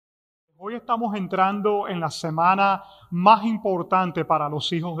Hoy estamos entrando en la semana más importante para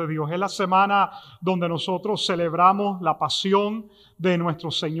los hijos de Dios. Es la semana donde nosotros celebramos la pasión de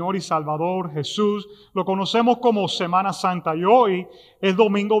nuestro Señor y Salvador Jesús. Lo conocemos como Semana Santa y hoy es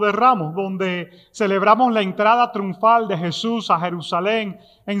Domingo de Ramos, donde celebramos la entrada triunfal de Jesús a Jerusalén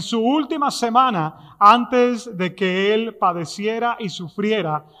en su última semana antes de que Él padeciera y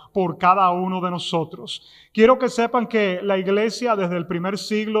sufriera por cada uno de nosotros. Quiero que sepan que la iglesia desde el primer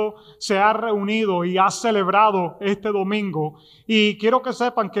siglo se ha reunido y ha celebrado este domingo. Y quiero que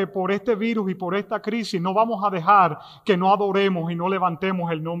sepan que por este virus y por esta crisis no vamos a dejar que no adoremos y no levantemos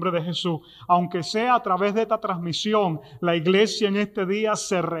el nombre de Jesús. Aunque sea a través de esta transmisión, la iglesia en este día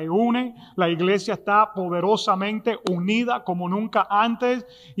se reúne. La iglesia está poderosamente unida como nunca antes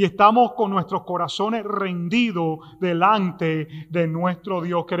y estamos con nuestros corazones rendidos delante de nuestro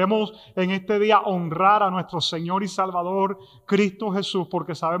Dios. Queremos en este día honrar a nuestro Señor y Salvador Cristo Jesús,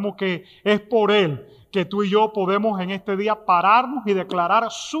 porque sabemos que es por Él que tú y yo podemos en este día pararnos y declarar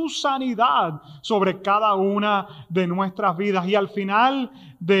su sanidad sobre cada una de nuestras vidas. Y al final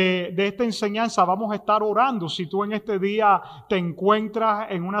de esta enseñanza vamos a estar orando. Si tú en este día te encuentras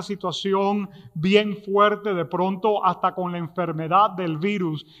en una situación bien fuerte, de pronto hasta con la enfermedad del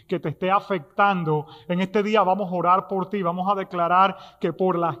virus que te esté afectando, en este día vamos a orar por ti. Vamos a declarar que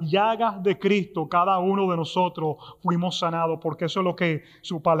por las llagas de Cristo cada uno de nosotros fuimos sanados, porque eso es lo que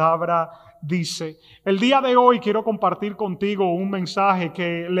su palabra dice. El día de hoy quiero compartir contigo un mensaje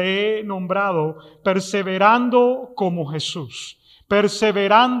que le he nombrado Perseverando como Jesús.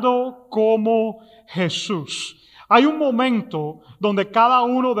 Perseverando como Jesús. Hay un momento donde cada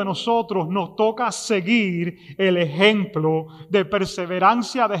uno de nosotros nos toca seguir el ejemplo de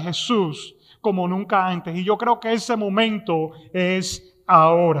perseverancia de Jesús como nunca antes. Y yo creo que ese momento es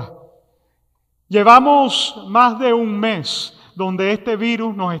ahora. Llevamos más de un mes donde este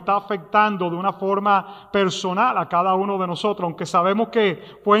virus nos está afectando de una forma personal a cada uno de nosotros, aunque sabemos que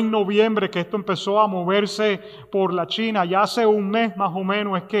fue en noviembre que esto empezó a moverse por la China. Ya hace un mes más o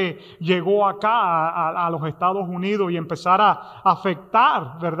menos es que llegó acá a los Estados Unidos y empezar a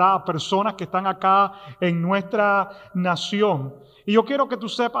afectar, ¿verdad?, a personas que están acá en nuestra nación. Y yo quiero que tú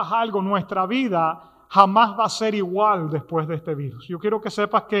sepas algo, nuestra vida jamás va a ser igual después de este virus. Yo quiero que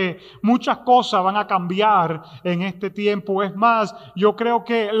sepas que muchas cosas van a cambiar en este tiempo. Es más, yo creo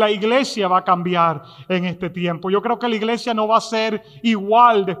que la iglesia va a cambiar en este tiempo. Yo creo que la iglesia no va a ser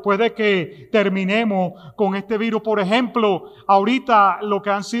igual después de que terminemos con este virus. Por ejemplo, ahorita lo que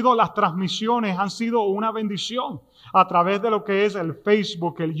han sido las transmisiones han sido una bendición. A través de lo que es el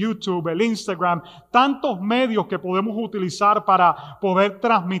Facebook, el YouTube, el Instagram, tantos medios que podemos utilizar para poder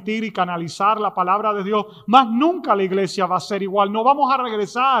transmitir y canalizar la palabra de Dios. Más nunca la iglesia va a ser igual. No vamos a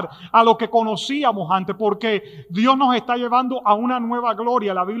regresar a lo que conocíamos antes, porque Dios nos está llevando a una nueva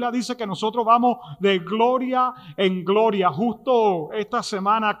gloria. La Biblia dice que nosotros vamos de gloria en gloria. Justo esta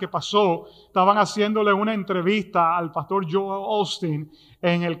semana que pasó, estaban haciéndole una entrevista al pastor Joel Austin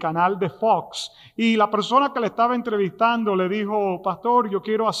en el canal de Fox. Y la persona que le estaba entrevistando le dijo: pastor, yo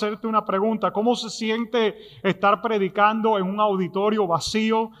quiero hacerte una pregunta. ¿Cómo se siente estar predicando en un auditorio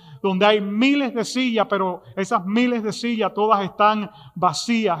vacío donde hay miles de sillas, pero esas miles de sillas todas están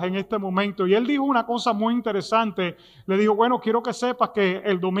vacías en este momento? Y él dijo una cosa muy interesante. Le dijo: bueno, quiero que sepas que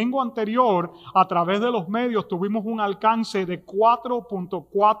el domingo anterior, a través de los medios, tuvimos un alcance de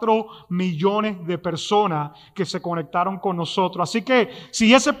 4.4 millones de personas que se conectaron con nosotros. Así que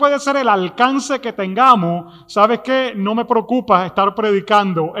si ese puede ser el alcance que tengamos, ¿sabes qué? No me preocupa estar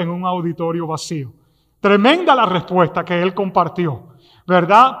predicando en un auditorio vacío. Tremenda la respuesta que él compartió,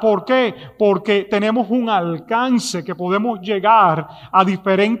 ¿verdad? ¿Por qué? Porque tenemos un alcance que podemos llegar a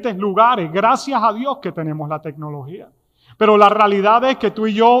diferentes lugares. Gracias a Dios que tenemos la tecnología. Pero la realidad es que tú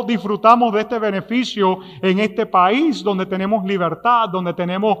y yo disfrutamos de este beneficio en este país donde tenemos libertad, donde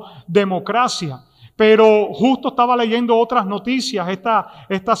tenemos democracia. Pero justo estaba leyendo otras noticias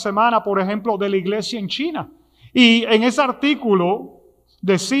esta semana, por ejemplo, de la iglesia en China. Y en ese artículo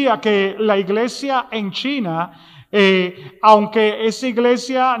decía que la iglesia en China, aunque esa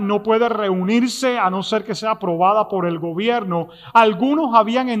iglesia no puede reunirse a no ser que sea aprobada por el gobierno, algunos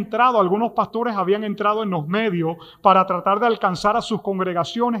pastores habían entrado en los medios para tratar de alcanzar a sus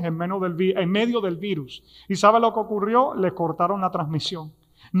congregaciones en medio del virus. ¿Y sabe lo que ocurrió? Les cortaron la transmisión.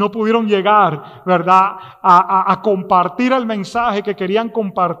 No pudieron llegar, ¿verdad?, a compartir el mensaje que querían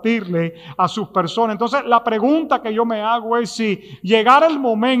compartirle a sus personas. Entonces, la pregunta que yo me hago es si llegara el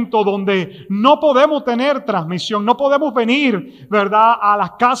momento donde no podemos tener transmisión, no podemos venir, ¿verdad?, a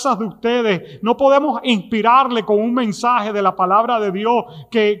las casas de ustedes, no podemos inspirarle con un mensaje de la palabra de Dios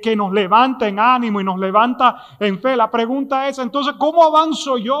que nos levanta en ánimo y nos levanta en fe. La pregunta es, entonces, ¿cómo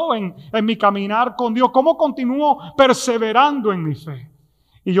avanzo yo en mi caminar con Dios? ¿Cómo continúo perseverando en mi fe?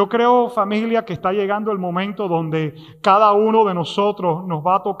 Y yo creo, familia, que está llegando el momento donde cada uno de nosotros nos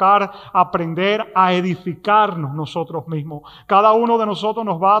va a tocar aprender a edificarnos nosotros mismos. Cada uno de nosotros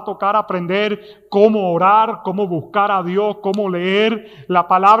nos va a tocar aprender cómo orar, cómo buscar a Dios, cómo leer la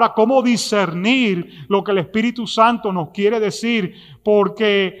palabra, cómo discernir lo que el Espíritu Santo nos quiere decir.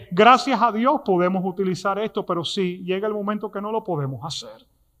 Porque gracias a Dios podemos utilizar esto, pero sí llega el momento que no lo podemos hacer.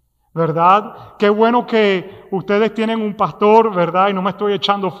 ¿Verdad? Qué bueno que ustedes tienen un pastor, ¿verdad? Y no me estoy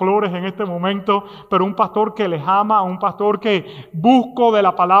echando flores en este momento, pero un pastor que les ama, un pastor que busco de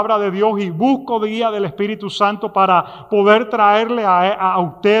la palabra de Dios y busco de guía del Espíritu Santo para poder traerle a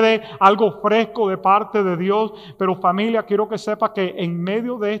ustedes algo fresco de parte de Dios. Pero familia, quiero que sepa que en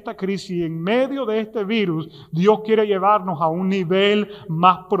medio de esta crisis, en medio de este virus, Dios quiere llevarnos a un nivel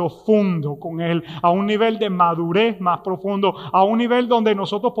más profundo con Él, a un nivel de madurez más profundo, a un nivel donde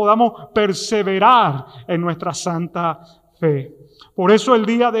nosotros podamos perseverar en nuestra santa fe. Por eso el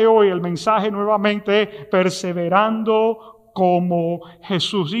día de hoy el mensaje nuevamente es perseverando como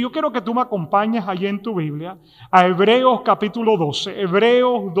Jesús. Y yo quiero que tú me acompañes allí en tu Biblia a Hebreos capítulo 12.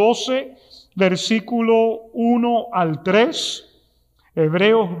 Hebreos 12, versículo 1 al 3.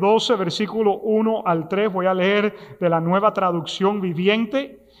 Hebreos 12, versículo 1 al 3. Voy a leer de la Nueva Traducción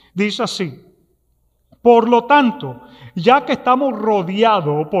Viviente. Dice así: por lo tanto, ya que estamos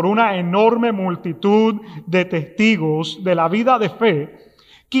rodeados por una enorme multitud de testigos de la vida de fe,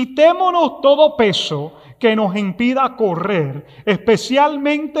 quitémonos todo peso que nos impida correr,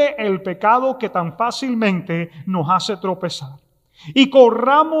 especialmente el pecado que tan fácilmente nos hace tropezar. Y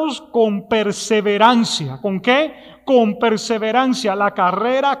corramos con perseverancia. ¿Con qué? Con perseverancia la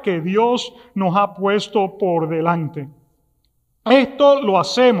carrera que Dios nos ha puesto por delante. Esto lo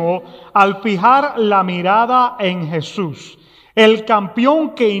hacemos al fijar la mirada en Jesús, el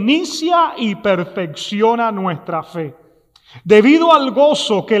campeón que inicia y perfecciona nuestra fe. Debido al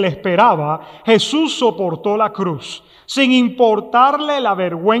gozo que le esperaba, Jesús soportó la cruz, sin importarle la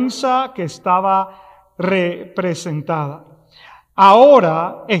vergüenza que estaba representada.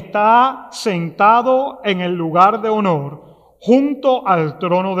 Ahora está sentado en el lugar de honor, junto al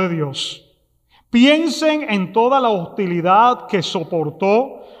trono de Dios. Piensen en toda la hostilidad que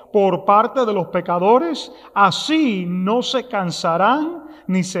soportó por parte de los pecadores, así no se cansarán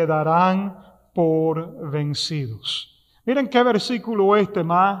ni se darán por vencidos. Miren qué versículo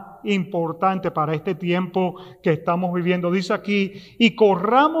más importante para este tiempo que estamos viviendo. Dice aquí: y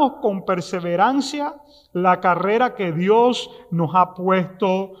corramos con perseverancia la carrera que Dios nos ha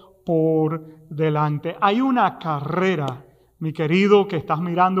puesto por delante. Hay una carrera, mi querido, que estás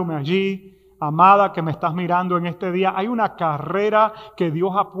mirándome allí, amada, que me estás mirando en este día. Hay una carrera que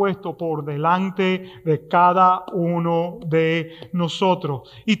Dios ha puesto por delante de cada uno de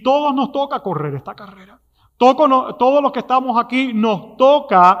nosotros. Y todos nos toca correr esta carrera. Todos los que estamos aquí nos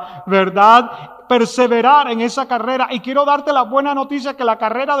toca, ¿verdad?, perseverar en esa carrera. Y quiero darte la buena noticia que la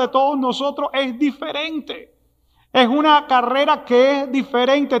carrera de todos nosotros es diferente. Es una carrera que es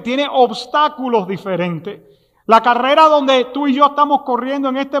diferente, tiene obstáculos diferentes. La carrera donde tú y yo estamos corriendo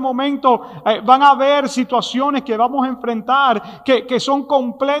en este momento, van a haber situaciones que vamos a enfrentar que son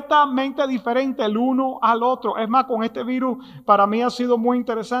completamente diferentes el uno al otro. Es más, con este virus para mí ha sido muy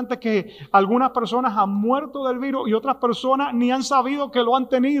interesante que algunas personas han muerto del virus y otras personas ni han sabido que lo han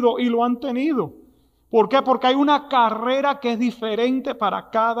tenido y lo han tenido. ¿Por qué? Porque hay una carrera que es diferente para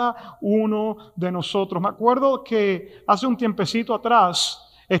cada uno de nosotros. Me acuerdo que hace un tiempecito atrás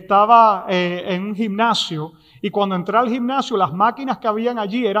estaba en un gimnasio. Y cuando entré al gimnasio, las máquinas que habían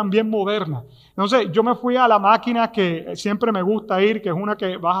allí eran bien modernas. Entonces yo me fui a la máquina que siempre me gusta ir, que es una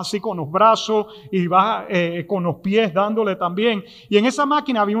que vas así con los brazos y vas con los pies dándole también. Y en esa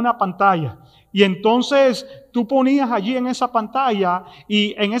máquina había una pantalla. Y entonces tú ponías allí en esa pantalla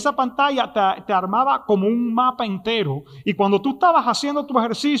y en esa pantalla te armaba como un mapa entero. Y cuando tú estabas haciendo tu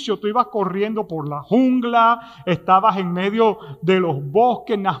ejercicio, tú ibas corriendo por la jungla, estabas en medio de los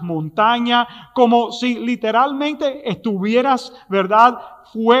bosques, en las montañas, como si literalmente estuvieras, ¿verdad?,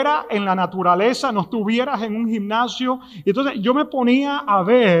 fuera en la naturaleza, no estuvieras en un gimnasio. Y entonces yo me ponía a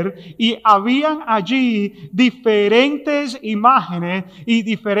ver y habían allí diferentes imágenes y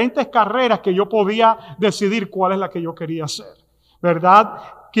diferentes carreras que yo podía decidir cuál es la que yo quería hacer, ¿verdad?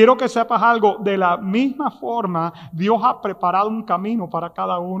 quiero que sepas algo, de la misma forma Dios ha preparado un camino para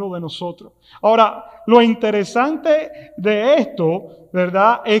cada uno de nosotros. Ahora, lo interesante de esto,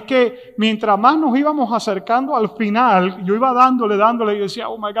 ¿verdad? Es que mientras más nos íbamos acercando al final, yo iba dándole y decía,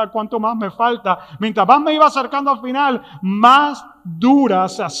 oh my God, ¿cuánto más me falta? Mientras más me iba acercando al final, más dura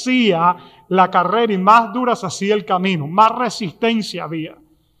se hacía la carrera y más dura se hacía el camino, más resistencia había.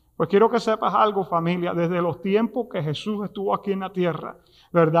 Pues quiero que sepas algo, familia, desde los tiempos que Jesús estuvo aquí en la tierra,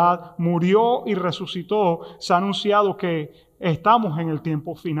 ¿verdad? Murió y resucitó, se ha anunciado que estamos en el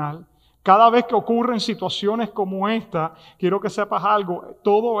tiempo final. Cada vez que ocurren situaciones como esta, quiero que sepas algo,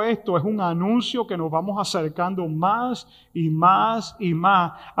 todo esto es un anuncio que nos vamos acercando más y más y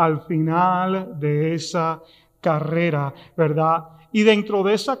más al final de esa carrera, ¿verdad? Y dentro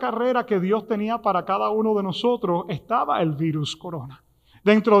de esa carrera que Dios tenía para cada uno de nosotros estaba el virus corona.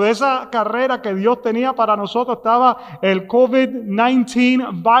 Dentro de esa carrera que Dios tenía para nosotros estaba el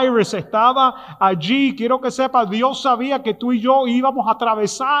COVID-19 virus, estaba allí. Quiero que sepas, Dios sabía que tú y yo íbamos a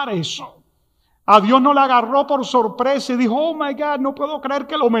atravesar eso. A Dios no le agarró por sorpresa y dijo, oh my God, no puedo creer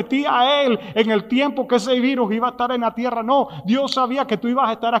que lo metí a Él en el tiempo que ese virus iba a estar en la tierra. No, Dios sabía que tú ibas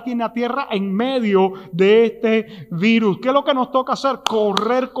a estar aquí en la tierra en medio de este virus. ¿Qué es lo que nos toca hacer?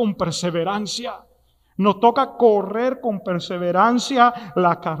 Correr con perseverancia. Nos toca correr con perseverancia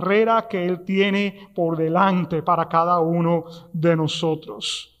la carrera que Él tiene por delante para cada uno de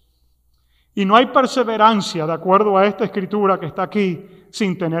nosotros. Y no hay perseverancia, de acuerdo a esta escritura que está aquí,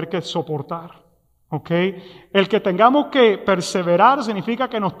 sin tener que soportar. ¿Ok? El que tengamos que perseverar significa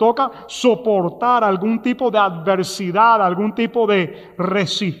que nos toca soportar algún tipo de adversidad, algún tipo de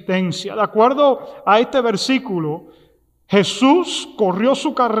resistencia. De acuerdo a este versículo, Jesús corrió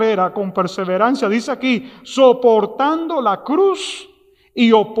su carrera con perseverancia, dice aquí, soportando la cruz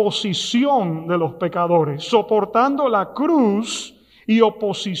y oposición de los pecadores. Soportando la cruz y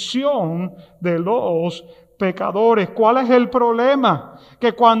oposición de los pecadores. ¿Cuál es el problema?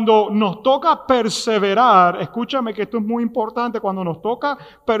 Que cuando nos toca perseverar, escúchame que esto es muy importante, cuando nos toca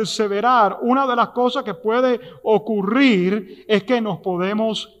perseverar, una de las cosas que puede ocurrir es que nos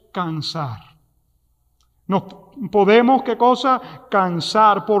podemos cansar. Nos podemos, ¿qué cosa?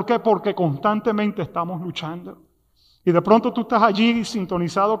 Cansar. ¿Por qué? Porque constantemente estamos luchando. Y de pronto tú estás allí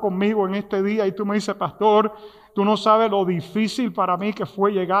sintonizado conmigo en este día y tú me dices, pastor, tú no sabes lo difícil para mí que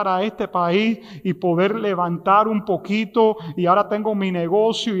fue llegar a este país y poder levantar un poquito y ahora tengo mi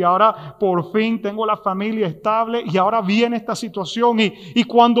negocio y ahora por fin tengo la familia estable y ahora viene esta situación y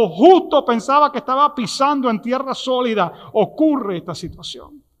cuando justo pensaba que estaba pisando en tierra sólida, ocurre esta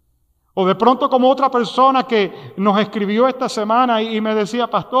situación. O de pronto como otra persona que nos escribió esta semana y me decía,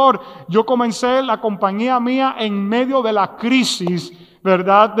 pastor, yo comencé la compañía mía en medio de la crisis,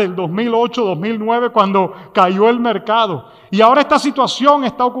 ¿verdad? Del 2008-2009 cuando cayó el mercado. Y ahora esta situación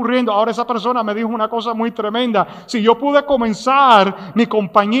está ocurriendo. Ahora esa persona me dijo una cosa muy tremenda. Si yo pude comenzar mi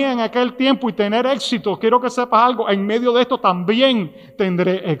compañía en aquel tiempo y tener éxito, quiero que sepas algo, en medio de esto también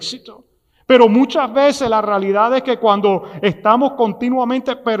tendré éxito. Pero muchas veces la realidad es que cuando estamos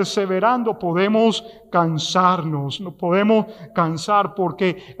continuamente perseverando podemos cansarnos, nos podemos cansar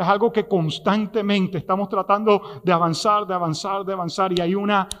porque es algo que constantemente estamos tratando de avanzar y hay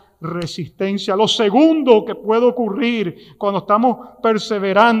una resistencia. Lo segundo que puede ocurrir cuando estamos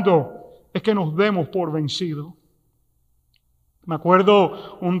perseverando es que nos demos por vencidos. Me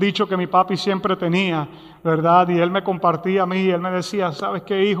acuerdo un dicho que mi papi siempre tenía, ¿verdad? Y él me compartía a mí, y él me decía, ¿sabes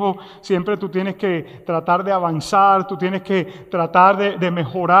qué, hijo? Siempre tú tienes que tratar de avanzar, tú tienes que tratar de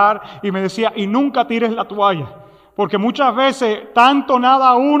mejorar. Y me decía, y nunca tires la toalla. Porque muchas veces tanto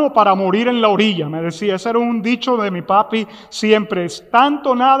nada uno para morir en la orilla. Me decía, ese era un dicho de mi papi siempre.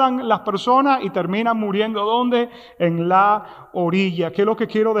 Tanto nadan las personas y terminan muriendo, ¿dónde? En la orilla. ¿Qué es lo que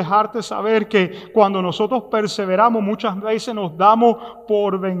quiero dejarte saber? Que cuando nosotros perseveramos muchas veces nos damos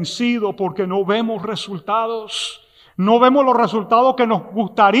por vencidos porque no vemos resultados. No vemos los resultados que nos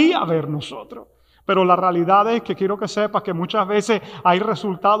gustaría ver nosotros. Pero la realidad es que quiero que sepas que muchas veces hay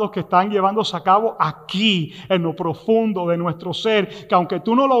resultados que están llevándose a cabo aquí, en lo profundo de nuestro ser, que aunque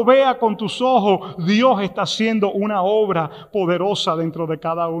tú no lo veas con tus ojos, Dios está haciendo una obra poderosa dentro de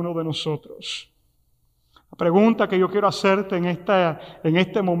cada uno de nosotros. La pregunta que yo quiero hacerte en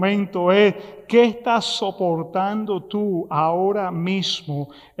este momento es, ¿qué estás soportando tú ahora mismo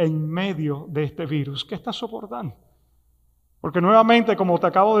en medio de este virus? ¿Qué estás soportando? Porque nuevamente, como te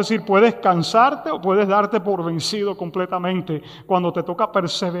acabo de decir, puedes cansarte o puedes darte por vencido completamente cuando te toca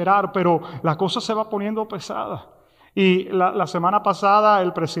perseverar, pero la cosa se va poniendo pesada. Y la semana pasada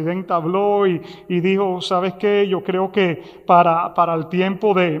el presidente habló y dijo, ¿sabes qué? Yo creo que para el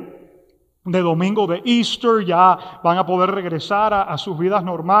tiempo de de domingo de Easter, ya van a poder regresar a sus vidas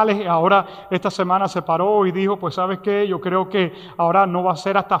normales. Ahora esta semana se paró y dijo, pues ¿sabes qué? Yo creo que ahora no va a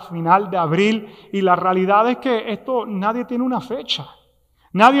ser hasta final de abril. Y la realidad es que esto, nadie tiene una fecha.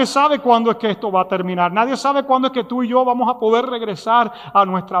 Nadie sabe cuándo es que esto va a terminar. Nadie sabe cuándo es que tú y yo vamos a poder regresar a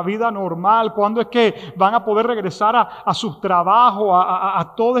nuestra vida normal. Cuándo es que van a poder regresar a sus trabajos,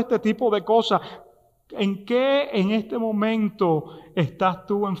 a todo este tipo de cosas. ¿En qué en este momento estás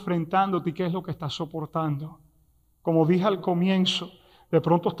tú enfrentándote y qué es lo que estás soportando? Como dije al comienzo, de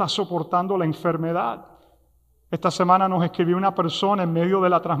pronto estás soportando la enfermedad. Esta semana nos escribió una persona en medio de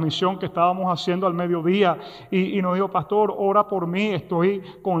la transmisión que estábamos haciendo al mediodía y nos dijo, pastor, ora por mí, estoy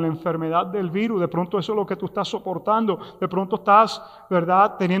con la enfermedad del virus. De pronto eso es lo que tú estás soportando. De pronto estás,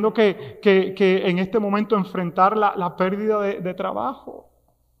 ¿verdad?, teniendo que en este momento enfrentar la pérdida de trabajo.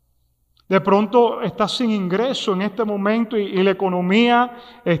 De pronto estás sin ingreso en este momento y la economía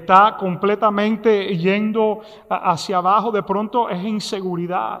está completamente yendo hacia abajo. De pronto es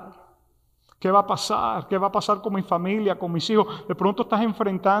inseguridad. ¿Qué va a pasar? ¿Qué va a pasar con mi familia, con mis hijos? De pronto estás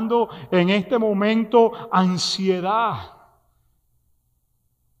enfrentando en este momento ansiedad,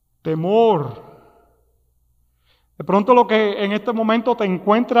 temor. De pronto lo que en este momento te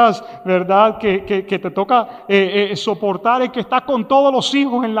encuentras, ¿verdad?, que te toca soportar es que estás con todos los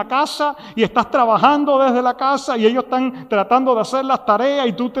hijos en la casa y estás trabajando desde la casa y ellos están tratando de hacer las tareas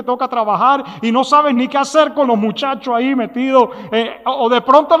y tú te toca trabajar y no sabes ni qué hacer con los muchachos ahí metidos. O de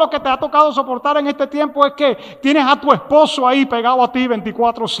pronto lo que te ha tocado soportar en este tiempo es que tienes a tu esposo ahí pegado a ti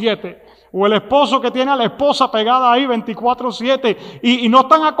 24/7. O el esposo que tiene a la esposa pegada ahí 24/7 y no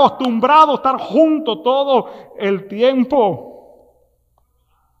están acostumbrados a estar juntos todo el tiempo.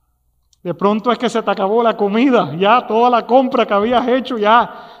 De pronto es que se te acabó la comida, ya toda la compra que habías hecho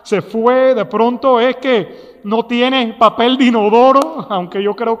ya se fue. De pronto es que no tienes papel de inodoro, aunque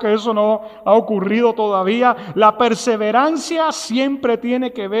yo creo que eso no ha ocurrido todavía. La perseverancia siempre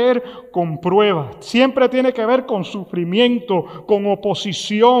tiene que ver con pruebas, siempre tiene que ver con sufrimiento, con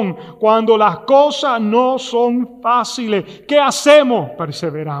oposición. Cuando las cosas no son fáciles, ¿qué hacemos?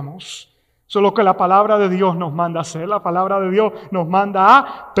 Perseveramos. Eso es lo que la palabra de Dios nos manda a hacer. La palabra de Dios nos manda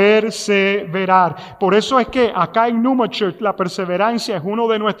a perseverar. Por eso es que acá en Numa Church la perseverancia es uno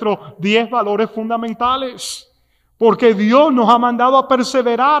de nuestros 10 valores fundamentales. Porque Dios nos ha mandado a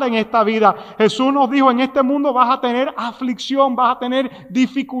perseverar en esta vida. Jesús nos dijo, en este mundo vas a tener aflicción, vas a tener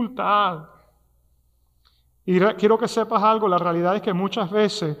dificultad. Y quiero que sepas algo, la realidad es que muchas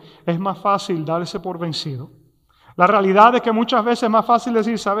veces es más fácil darse por vencido. La realidad es que muchas veces es más fácil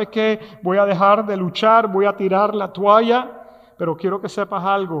decir, ¿sabes qué? Voy a dejar de luchar, voy a tirar la toalla. Pero quiero que sepas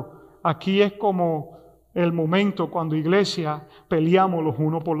algo, aquí es como el momento cuando iglesia peleamos los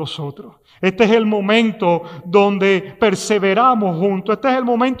unos por los otros. Este es el momento donde perseveramos juntos. Este es el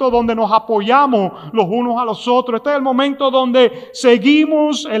momento donde nos apoyamos los unos a los otros. Este es el momento donde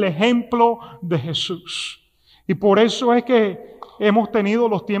seguimos el ejemplo de Jesús. Y por eso es que hemos tenido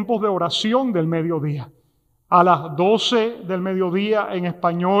los tiempos de oración del mediodía. A las 12 del mediodía en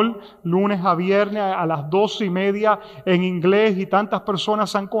español, lunes a viernes, a las 12:30 en inglés, y tantas personas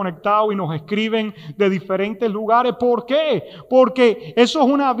se han conectado y nos escriben de diferentes lugares. ¿Por qué? Porque eso es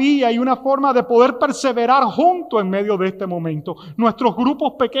una vía y una forma de poder perseverar juntos en medio de este momento. Nuestros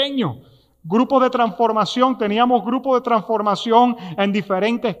grupos pequeños, grupos de transformación, teníamos grupos de transformación en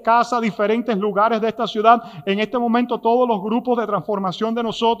diferentes casas, diferentes lugares de esta ciudad. En este momento todos los grupos de transformación de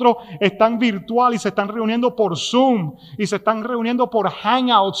nosotros están virtual y se están reuniendo por Zoom y se están reuniendo por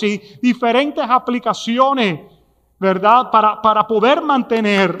Hangouts y diferentes aplicaciones, ¿verdad? Para poder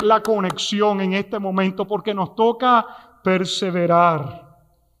mantener la conexión en este momento, porque nos toca perseverar.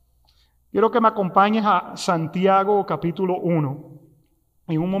 Quiero que me acompañes a Santiago capítulo 1.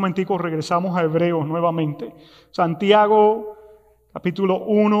 En un momentico regresamos a Hebreos nuevamente. Santiago, capítulo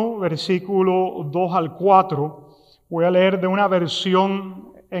 1, versículo 2 al 4. Voy a leer de una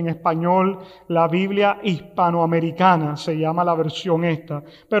versión en español, la Biblia hispanoamericana, se llama la versión esta.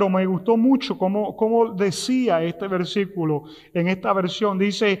 Pero me gustó mucho cómo decía este versículo en esta versión.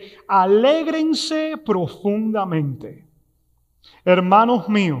 Dice, alégrense profundamente, hermanos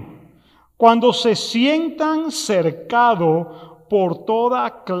míos, cuando se sientan cercados por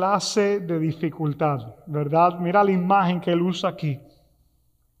toda clase de dificultad, ¿verdad? Mira la imagen que él usa aquí.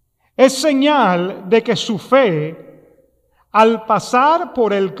 Es señal de que su fe, al pasar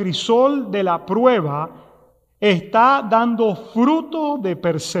por el crisol de la prueba, está dando fruto de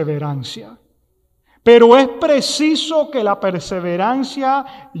perseverancia. Pero es preciso que la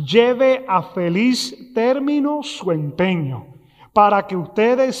perseverancia lleve a feliz término su empeño, para que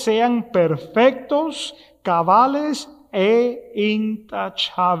ustedes sean perfectos, cabales e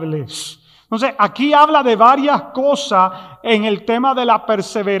intachables, Entonces, aquí habla de varias cosas en el tema de la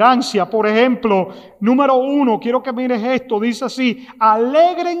perseverancia. Por ejemplo, número 1, quiero que mires esto, dice así: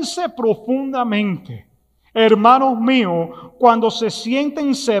 alégrense profundamente, hermanos míos, cuando se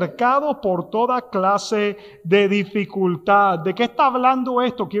sienten cercados por toda clase de dificultad. ¿De qué está hablando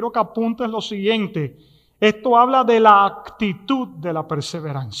esto? Quiero que apuntes lo siguiente. Esto habla de la actitud de la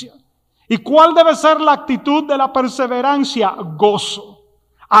perseverancia. ¿Y cuál debe ser la actitud de la perseverancia? Gozo,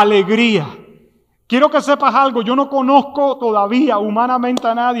 alegría. Quiero que sepas algo, yo no conozco todavía humanamente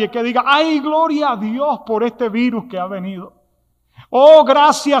a nadie que diga: ¡ay, gloria a Dios por este virus que ha venido! ¡Oh,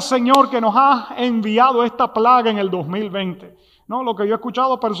 gracias, Señor, que nos has enviado esta plaga en el 2020! No, lo que yo he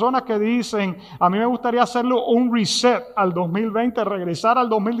escuchado personas que dicen: a mí me gustaría hacerle un reset al 2020, regresar al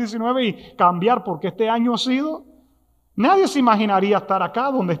 2019 y cambiar, porque este año ha sido... Nadie se imaginaría estar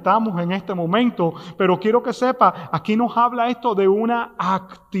acá donde estamos en este momento, pero quiero que sepa, aquí nos habla esto de una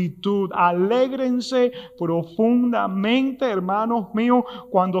actitud. Alégrense profundamente, hermanos míos,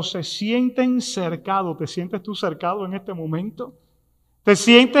 cuando se sienten cercados. ¿Te sientes tú cercado en este momento? ¿Te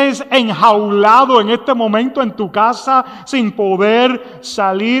sientes enjaulado en este momento en tu casa sin poder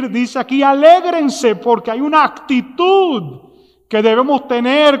salir? Dice aquí: alégrense, porque hay una actitud que debemos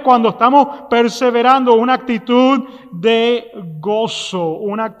tener cuando estamos perseverando, una actitud de gozo,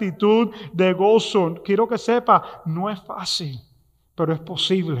 una actitud de gozo. Quiero que sepa, no es fácil, pero es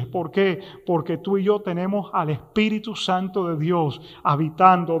posible. ¿Por qué? Porque tú y yo tenemos al Espíritu Santo de Dios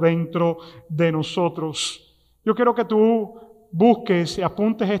habitando dentro de nosotros. Yo quiero que tú busques y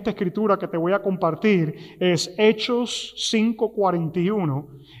apuntes esta escritura que te voy a compartir. Es Hechos 5:41.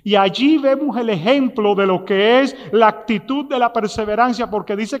 Y allí vemos el ejemplo de lo que es la actitud de la perseverancia,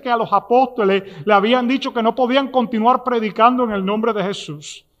 porque dice que a los apóstoles le habían dicho que no podían continuar predicando en el nombre de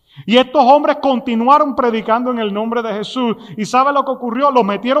Jesús. Y estos hombres continuaron predicando en el nombre de Jesús. ¿Y sabe lo que ocurrió? Los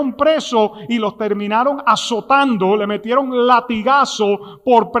metieron presos y los terminaron azotando, le metieron latigazo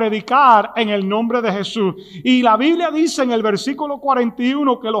por predicar en el nombre de Jesús. Y la Biblia dice en el versículo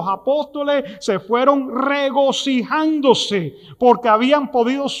 41 que los apóstoles se fueron regocijándose porque habían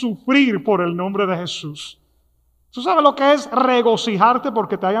podido sufrir por el nombre de Jesús. ¿Tú sabes lo que es regocijarte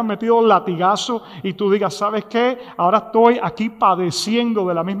porque te hayan metido latigazo y tú digas: ¿sabes qué? Ahora estoy aquí padeciendo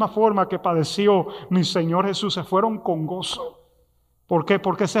de la misma forma que padeció mi Señor Jesús. Se fueron con gozo. ¿Por qué?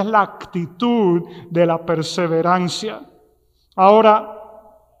 Porque esa es la actitud de la perseverancia. Ahora,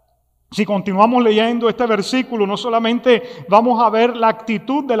 si continuamos leyendo este versículo, no solamente vamos a ver la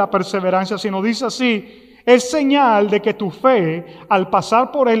actitud de la perseverancia, sino dice así: es señal de que tu fe, al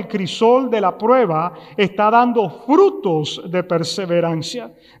pasar por el crisol de la prueba, está dando frutos de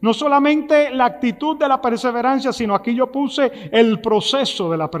perseverancia. No solamente la actitud de la perseverancia, sino aquí yo puse el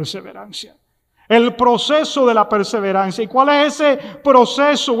proceso de la perseverancia. El proceso de la perseverancia. ¿Y cuál es ese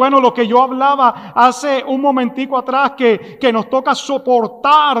proceso? Bueno, lo que yo hablaba hace un momentico atrás, que nos toca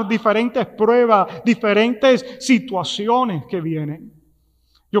soportar diferentes pruebas, diferentes situaciones que vienen.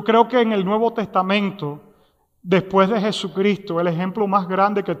 Yo creo que en el Nuevo Testamento, después de Jesucristo, el ejemplo más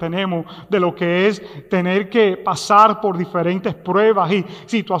grande que tenemos de lo que es tener que pasar por diferentes pruebas y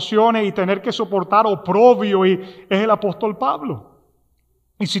situaciones y tener que soportar oprobio, es el apóstol Pablo.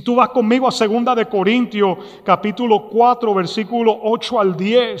 Y si tú vas conmigo a 2 de Corintios, capítulo 4, versículo 8 al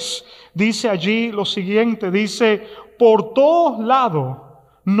 10, dice allí lo siguiente, dice: por todos lados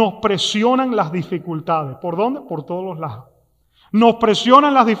nos presionan las dificultades. ¿Por dónde? Por todos los lados. Nos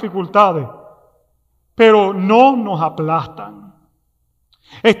presionan las dificultades, pero no nos aplastan.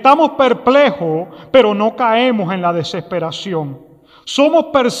 Estamos perplejos, pero no caemos en la desesperación. Somos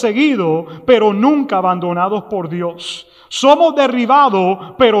perseguidos, pero nunca abandonados por Dios. Somos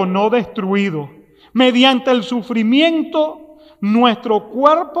derribados, pero no destruidos. Mediante el sufrimiento, nuestro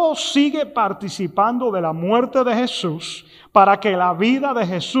cuerpo sigue participando de la muerte de Jesús, para que la vida de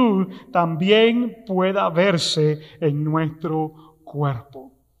Jesús también pueda verse en nuestro cuerpo.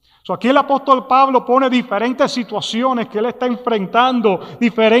 Aquí el apóstol Pablo pone diferentes situaciones que él está enfrentando,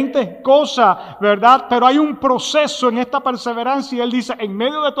 diferentes cosas, ¿verdad? Pero hay un proceso en esta perseverancia y él dice: en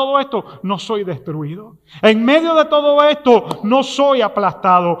medio de todo esto no soy destruido. En medio de todo esto no soy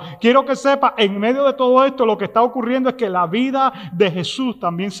aplastado. Quiero que sepa, en medio de todo esto lo que está ocurriendo es que la vida de Jesús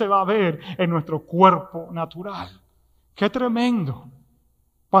también se va a ver en nuestro cuerpo natural. ¡Qué tremendo!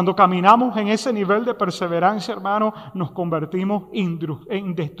 Cuando caminamos en ese nivel de perseverancia, hermano, nos convertimos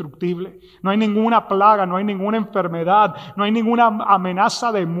indestructibles. No hay ninguna plaga, no hay ninguna enfermedad, no hay ninguna amenaza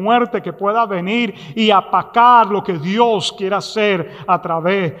de muerte que pueda venir y apacar lo que Dios quiere hacer a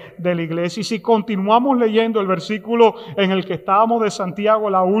través de la iglesia. Y si continuamos leyendo el versículo en el que estábamos de Santiago,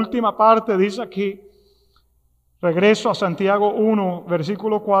 la última parte dice aquí: Regreso a Santiago 1,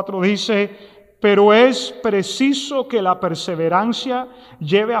 versículo 4, dice: pero es preciso que la perseverancia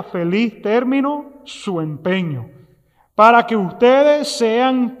lleve a feliz término su empeño, para que ustedes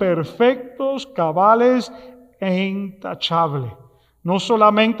sean perfectos, cabales e intachables. No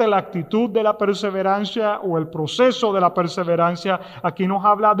solamente la actitud de la perseverancia o el proceso de la perseverancia, aquí nos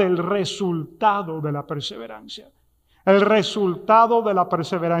habla del resultado de la perseverancia. El resultado de la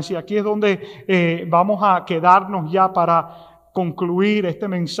perseverancia. Aquí es donde vamos a quedarnos ya para concluir este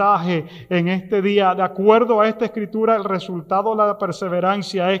mensaje en este día. De acuerdo a esta escritura, el resultado de la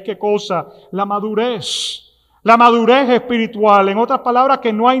perseverancia es ¿qué cosa? La madurez. La madurez espiritual. En otras palabras,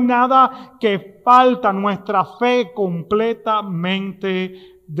 que no hay nada que falta, nuestra fe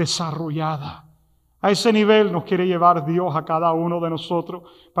completamente desarrollada. A ese nivel nos quiere llevar Dios a cada uno de nosotros.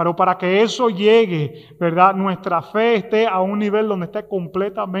 Pero para que eso llegue, ¿verdad? Nuestra fe esté a un nivel donde esté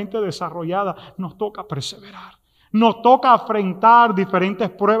completamente desarrollada, nos toca perseverar. Nos toca afrontar diferentes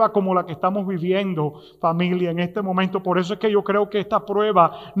pruebas como la que estamos viviendo, familia, en este momento. Por eso es que yo creo que esta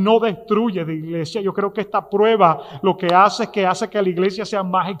prueba no destruye la iglesia. Yo creo que esta prueba lo que hace es que hace que la iglesia sea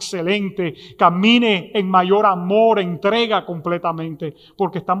más excelente, camine en mayor amor, entrega completamente,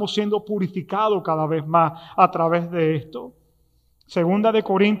 porque estamos siendo purificados cada vez más a través de esto. Segunda de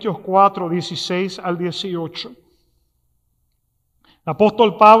Corintios 4, 16 al 18. El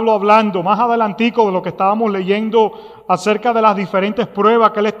apóstol Pablo, hablando más adelantico de lo que estábamos leyendo acerca de las diferentes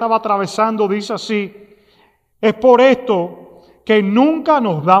pruebas que él estaba atravesando, dice así: es por esto que nunca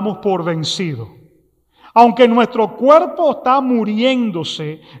nos damos por vencidos. Aunque nuestro cuerpo está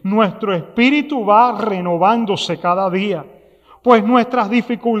muriéndose, nuestro espíritu va renovándose cada día. Pues nuestras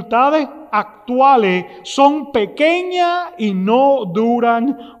dificultades actuales son pequeñas y no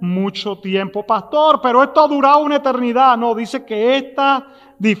duran mucho tiempo. Pastor, pero esto ha durado una eternidad. No, dice que estas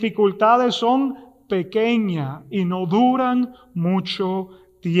dificultades son pequeñas y no duran mucho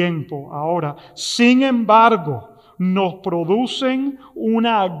tiempo. Ahora, sin embargo, nos producen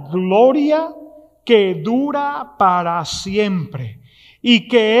una gloria que dura para siempre y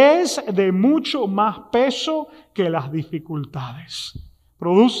que es de mucho más peso que las dificultades.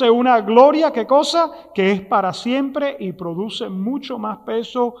 Produce una gloria, ¿qué cosa? Que es para siempre y produce mucho más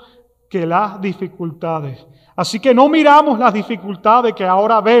peso que las dificultades. Así que no miramos las dificultades que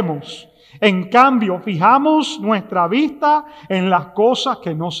ahora vemos. En cambio, fijamos nuestra vista en las cosas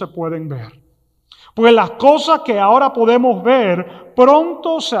que no se pueden ver. Pues las cosas que ahora podemos ver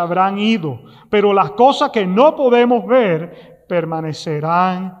pronto se habrán ido, pero las cosas que no podemos ver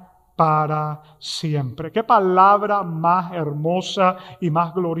permanecerán para siempre. Qué palabra más hermosa y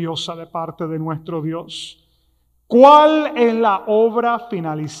más gloriosa de parte de nuestro Dios. ¿Cuál es la obra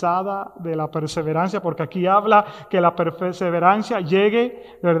finalizada de la perseverancia? Porque aquí habla que la perseverancia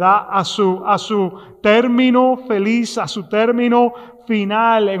llegue, ¿verdad?, a su término feliz, a su término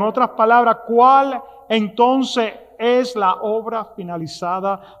final. En otras palabras, ¿cuál entonces es la obra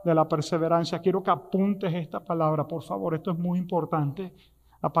finalizada de la perseverancia? Quiero que apuntes esta palabra, por favor. Esto es muy importante.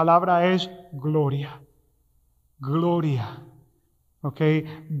 La palabra es gloria. Gloria. ¿Ok?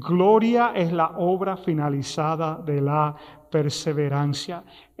 Gloria es la obra finalizada de la perseverancia.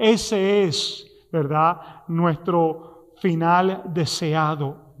 Ese es, ¿verdad?, nuestro final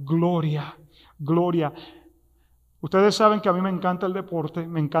deseado. Gloria. Gloria. Ustedes saben que a mí me encanta el deporte,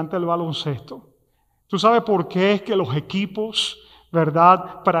 me encanta el baloncesto. ¿Tú sabes por qué es que los equipos,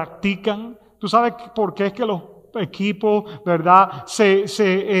 ¿verdad?, practican? ¿Tú sabes por qué es que los equipos, ¿verdad?,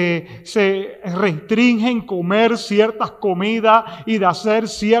 se restringen comer ciertas comidas y de hacer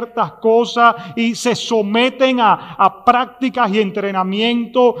ciertas cosas y se someten a prácticas y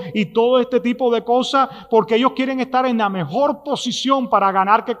entrenamiento y todo este tipo de cosas? Porque ellos quieren estar en la mejor posición para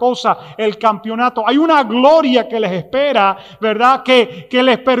ganar, ¿qué cosa? El campeonato. Hay una gloria que les espera, ¿verdad?, que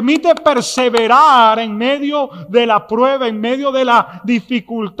les permite perseverar en medio de la prueba, en medio de la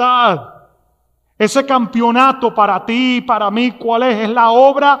dificultad. Ese campeonato para ti y para mí, ¿cuál es? Es la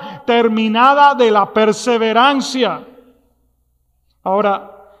obra terminada de la perseverancia.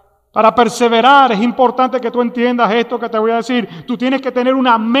 Ahora, para perseverar es importante que tú entiendas esto que te voy a decir. Tú tienes que tener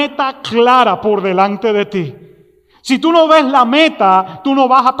una meta clara por delante de ti. Si tú no ves la meta, tú no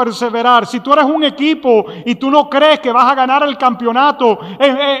vas a perseverar. Si tú eres un equipo y tú no crees que vas a ganar el campeonato,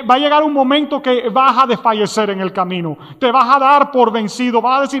 va a llegar un momento que vas a desfallecer en el camino. Te vas a dar por vencido,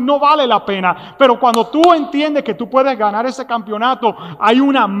 vas a decir no vale la pena. Pero cuando tú entiendes que tú puedes ganar ese campeonato, hay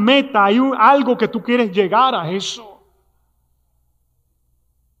una meta, hay algo que tú quieres llegar a eso.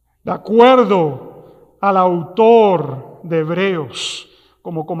 De acuerdo al autor de Hebreos,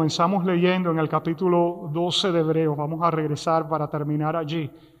 como comenzamos leyendo en el capítulo 12 de Hebreos, vamos a regresar para terminar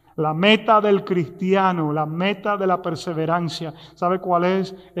allí. La meta del cristiano, la meta de la perseverancia, ¿sabe cuál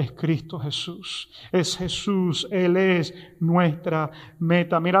es? Es Cristo Jesús. Es Jesús, Él es nuestra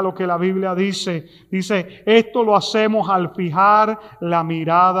meta. Mira lo que la Biblia dice. Dice, esto lo hacemos al fijar la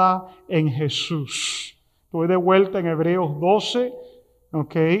mirada en Jesús. Estoy de vuelta en Hebreos 12,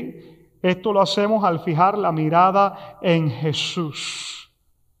 ¿ok? Esto lo hacemos al fijar la mirada en Jesús.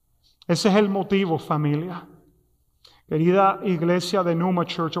 Ese es el motivo, familia. Querida iglesia de Numa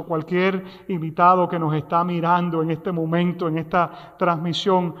Church o cualquier invitado que nos está mirando en este momento, en esta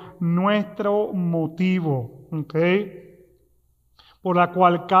transmisión, nuestro motivo, ¿ok?, por la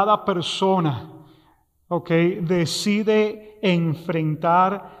cual cada persona, ¿ok?, decide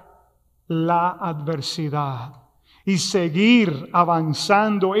enfrentar la adversidad y seguir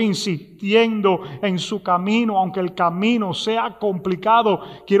avanzando, insistiendo en su camino, aunque el camino sea complicado.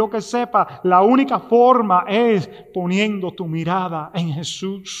 Quiero que sepa, la única forma es poniendo tu mirada en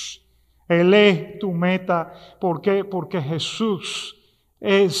Jesús. Él es tu meta. ¿Por qué? Porque Jesús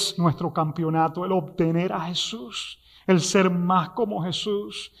es nuestro campeonato, el obtener a Jesús, el ser más como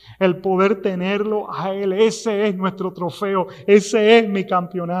Jesús, el poder tenerlo a Él. Ese es nuestro trofeo, ese es mi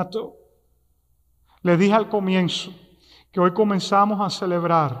campeonato. Les dije al comienzo que hoy comenzamos a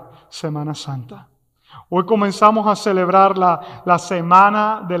celebrar Semana Santa. Hoy comenzamos a celebrar la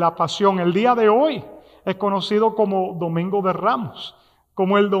Semana de la Pasión. El día de hoy es conocido como Domingo de Ramos,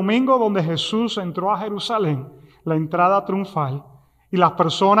 como el domingo donde Jesús entró a Jerusalén, la entrada triunfal, y las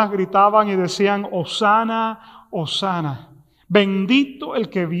personas gritaban y decían, Hosana, Hosana, bendito el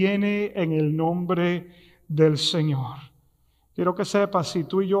que viene en el nombre del Señor. Quiero que sepas, si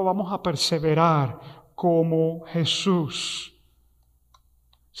tú y yo vamos a perseverar como Jesús,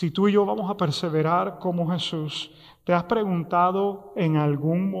 si tú y yo vamos a perseverar como Jesús, ¿te has preguntado en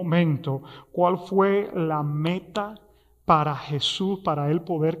algún momento cuál fue la meta para Jesús, para Él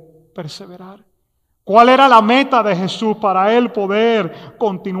poder perseverar? ¿Cuál era la meta de Jesús para Él poder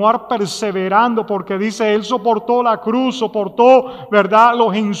continuar perseverando? Porque dice, Él soportó la cruz, soportó, ¿verdad?,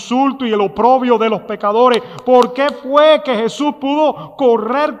 los insultos y el oprobio de los pecadores. ¿Por qué fue que Jesús pudo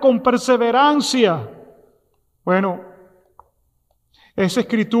correr con perseverancia? Bueno, esa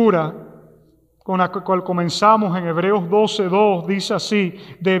escritura con la cual comenzamos en Hebreos 12:2 dice así,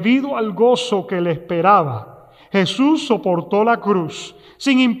 debido al gozo que le esperaba, Jesús soportó la cruz,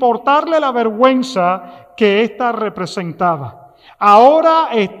 sin importarle la vergüenza que ésta representaba. Ahora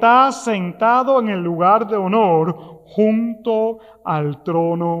está sentado en el lugar de honor junto al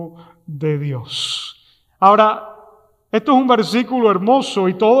trono de Dios. Ahora, esto es un versículo hermoso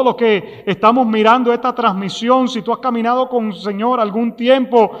y todo lo que estamos mirando esta transmisión, si tú has caminado con el Señor algún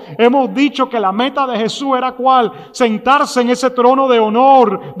tiempo, hemos dicho que la meta de Jesús era ¿cuál? Sentarse en ese trono de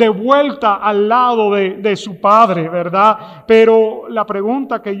honor, de vuelta al lado de su Padre, ¿verdad? Pero la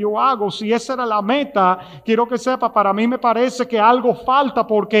pregunta que yo hago, si esa era la meta, quiero que sepa, para mí me parece que algo falta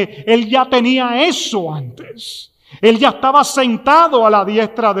porque Él ya tenía eso antes. Él ya estaba sentado a la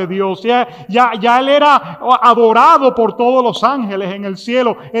diestra de Dios. Ya Él era adorado por todos los ángeles en el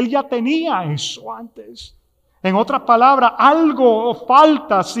cielo. Él ya tenía eso antes. En otras palabras, algo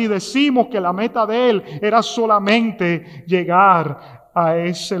falta si decimos que la meta de Él era solamente llegar a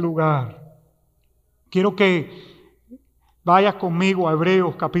ese lugar. Quiero que vayas conmigo a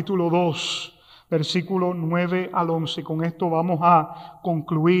Hebreos capítulo 2, versículo 9 al 11. Con esto vamos a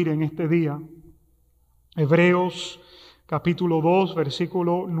concluir en este día. Hebreos capítulo 2,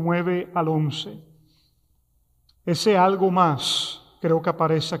 versículo 9 al 11. Ese algo más creo que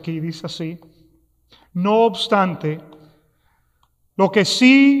aparece aquí, dice así. No obstante, lo que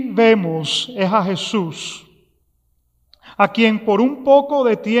sí vemos es a Jesús, a quien por un poco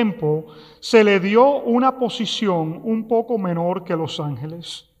de tiempo se le dio una posición un poco menor que los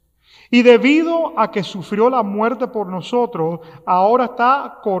ángeles. Y debido a que sufrió la muerte por nosotros, ahora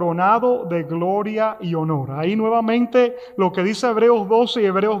está coronado de gloria y honor. Ahí nuevamente lo que dice Hebreos 12 y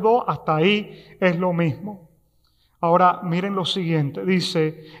Hebreos 2, hasta ahí es lo mismo. Ahora miren lo siguiente,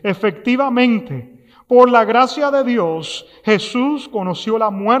 dice, efectivamente, por la gracia de Dios, Jesús conoció la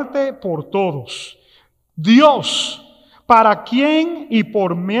muerte por todos. Dios, para quien y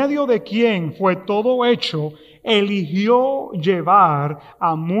por medio de quien fue todo hecho, eligió llevar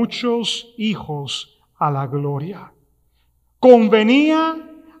a muchos hijos a la gloria. Convenía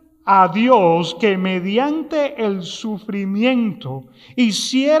a Dios que mediante el sufrimiento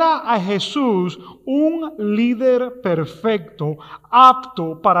hiciera a Jesús un líder perfecto,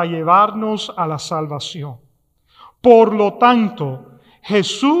 apto para llevarnos a la salvación. Por lo tanto,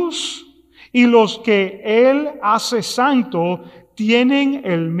 Jesús y los que Él hace santos tienen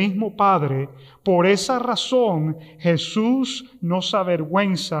el mismo Padre. Por esa razón, Jesús no se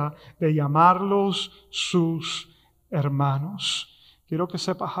avergüenza de llamarlos sus hermanos. Quiero que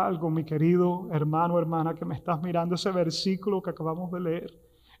sepas algo, mi querido hermano, hermana, que me estás mirando, ese versículo que acabamos de leer.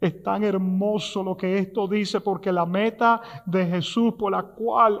 Es tan hermoso lo que esto dice, porque la meta de Jesús por la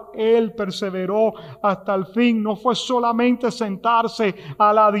cual Él perseveró hasta el fin no fue solamente sentarse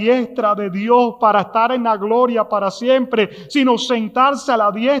a la diestra de Dios para estar en la gloria para siempre, sino sentarse a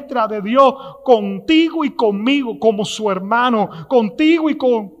la diestra de Dios contigo y conmigo como su hermano, contigo y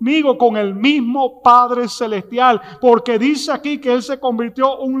conmigo con el mismo Padre Celestial, porque dice aquí que Él se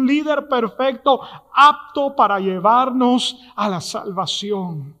convirtió en un líder perfecto, apto para llevarnos a la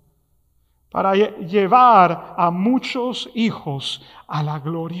salvación, para llevar a muchos hijos a la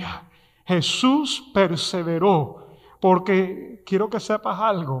gloria. Jesús perseveró, porque quiero que sepas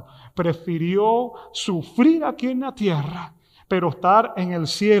algo, prefirió sufrir aquí en la tierra, pero estar en el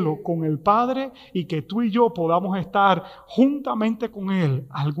cielo con el Padre, y que tú y yo podamos estar juntamente con Él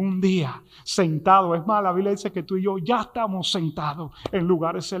algún día sentados. Es más, la Biblia dice que tú y yo ya estamos sentados en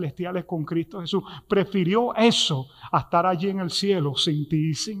lugares celestiales con Cristo Jesús. Prefirió eso a estar allí en el cielo sin ti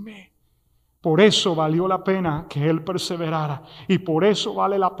y sin mí. Por eso valió la pena que Él perseverara, y por eso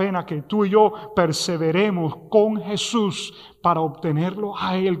vale la pena que tú y yo perseveremos con Jesús para obtenerlo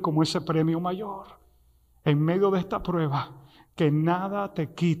a Él como ese premio mayor. En medio de esta prueba, que nada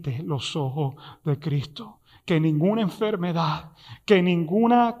te quite los ojos de Cristo. Que ninguna enfermedad, que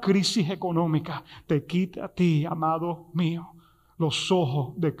ninguna crisis económica te quite a ti, amado mío, los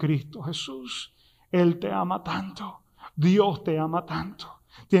ojos de Cristo Jesús. Él te ama tanto. Dios te ama tanto.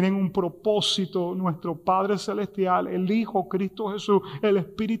 Tienen un propósito, nuestro Padre Celestial, el Hijo Cristo Jesús, el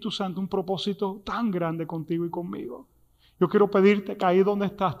Espíritu Santo, un propósito tan grande contigo y conmigo. Yo quiero pedirte que ahí donde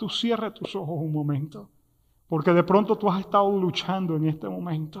estás, tú cierres tus ojos un momento. Porque de pronto tú has estado luchando en este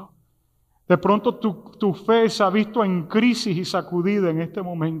momento. De pronto tu fe se ha visto en crisis y sacudida en este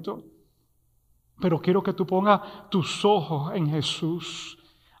momento. Pero quiero que tú pongas tus ojos en Jesús,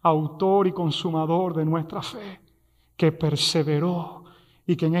 autor y consumador de nuestra fe, que perseveró.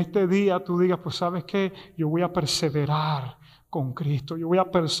 Y que en este día tú digas, pues ¿sabes qué? Yo voy a perseverar con Cristo. Yo voy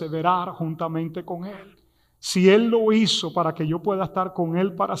a perseverar juntamente con Él. Si Él lo hizo para que yo pueda estar con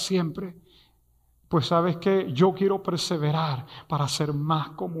Él para siempre, pues ¿sabes qué? Yo quiero perseverar para ser más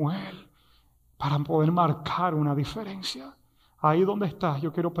como Él, para poder marcar una diferencia. Ahí donde estás,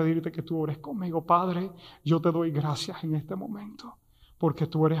 yo quiero pedirte que tú ores conmigo. Padre, yo te doy gracias en este momento, porque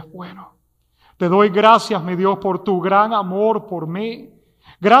tú eres bueno. Te doy gracias, mi Dios, por tu gran amor por mí.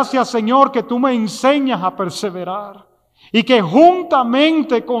 Gracias, Señor, que tú me enseñas a perseverar y que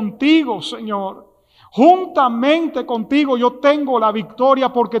juntamente contigo, Señor, juntamente contigo yo tengo la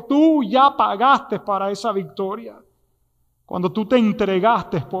victoria, porque tú ya pagaste para esa victoria cuando tú te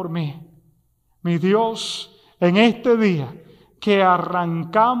entregaste por mí. Mi Dios, en este día que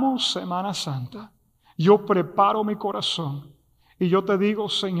arrancamos Semana Santa, yo preparo mi corazón y yo te digo,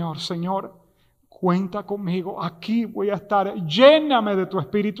 Señor, cuenta conmigo, aquí voy a estar, lléname de tu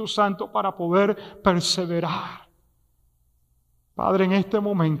Espíritu Santo para poder perseverar. Padre, en este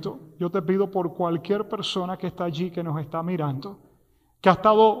momento yo te pido por cualquier persona que está allí, que nos está mirando, que ha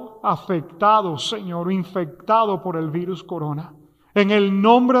estado afectado, Señor, infectado por el virus corona. En el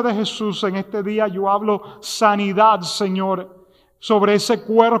nombre de Jesús, en este día yo hablo sanidad, Señor, sobre ese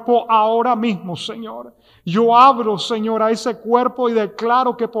cuerpo ahora mismo, Señor. Yo abro, Señor, a ese cuerpo y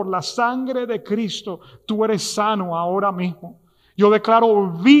declaro que por la sangre de Cristo tú eres sano ahora mismo. Yo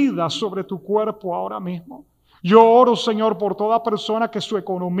declaro vida sobre tu cuerpo ahora mismo. Yo oro, Señor, por toda persona que su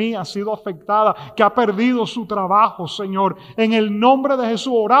economía ha sido afectada, que ha perdido su trabajo, Señor. En el nombre de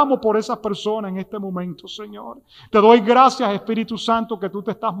Jesús oramos por esas personas en este momento, Señor. Te doy gracias, Espíritu Santo, que tú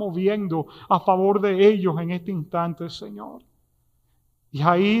te estás moviendo a favor de ellos en este instante, Señor. Y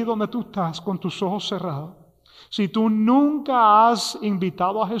ahí donde tú estás con tus ojos cerrados, si tú nunca has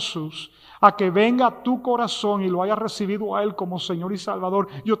invitado a Jesús a que venga a tu corazón y lo hayas recibido a Él como Señor y Salvador,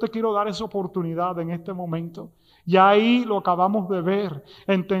 yo te quiero dar esa oportunidad en este momento. Y ahí lo acabamos de ver,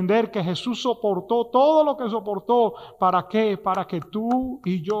 entender que Jesús soportó todo lo que soportó. ¿Para qué? Para que tú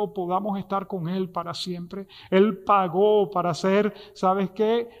y yo podamos estar con Él para siempre. Él pagó para ser, ¿sabes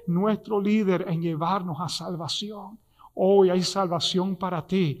qué? Nuestro líder en llevarnos a salvación. Hoy hay salvación para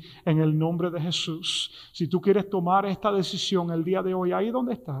ti en el nombre de Jesús. Si tú quieres tomar esta decisión el día de hoy, ahí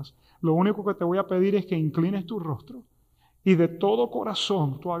donde estás, lo único que te voy a pedir es que inclines tu rostro y de todo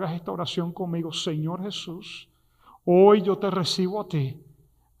corazón tú hagas esta oración conmigo. Señor Jesús, hoy yo te recibo a ti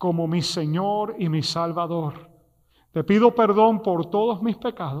como mi Señor y mi Salvador. Te pido perdón por todos mis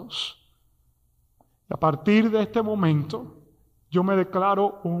pecados. Y a partir de este momento, Yo me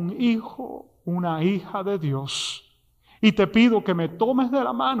declaro un hijo, una hija de Dios. Y te pido que me tomes de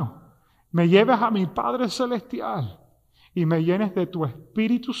la mano, me lleves a mi Padre Celestial y me llenes de tu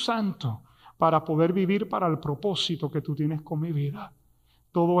Espíritu Santo para poder vivir para el propósito que tú tienes con mi vida.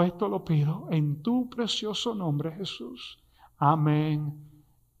 Todo esto lo pido en tu precioso nombre, Jesús. Amén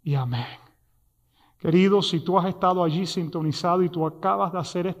y amén. Querido, si tú has estado allí sintonizado y tú acabas de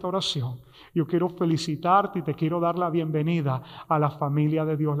hacer esta oración, yo quiero felicitarte y te quiero dar la bienvenida a la familia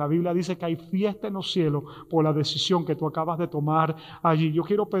de Dios. La Biblia dice que hay fiesta en los cielos por la decisión que tú acabas de tomar allí. Yo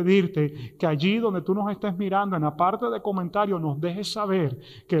quiero pedirte que allí donde tú nos estés mirando, en la parte de comentarios, nos dejes saber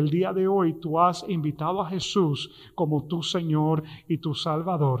que el día de hoy tú has invitado a Jesús como tu Señor y tu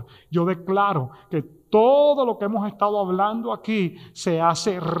Salvador. Yo declaro que todo lo que hemos estado hablando aquí se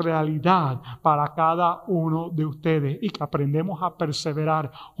hace realidad para cada uno de ustedes y que aprendemos a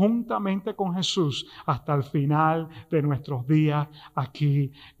perseverar juntamente con Jesús hasta el final de nuestros días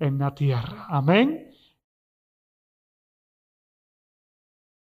aquí en la tierra. Amén.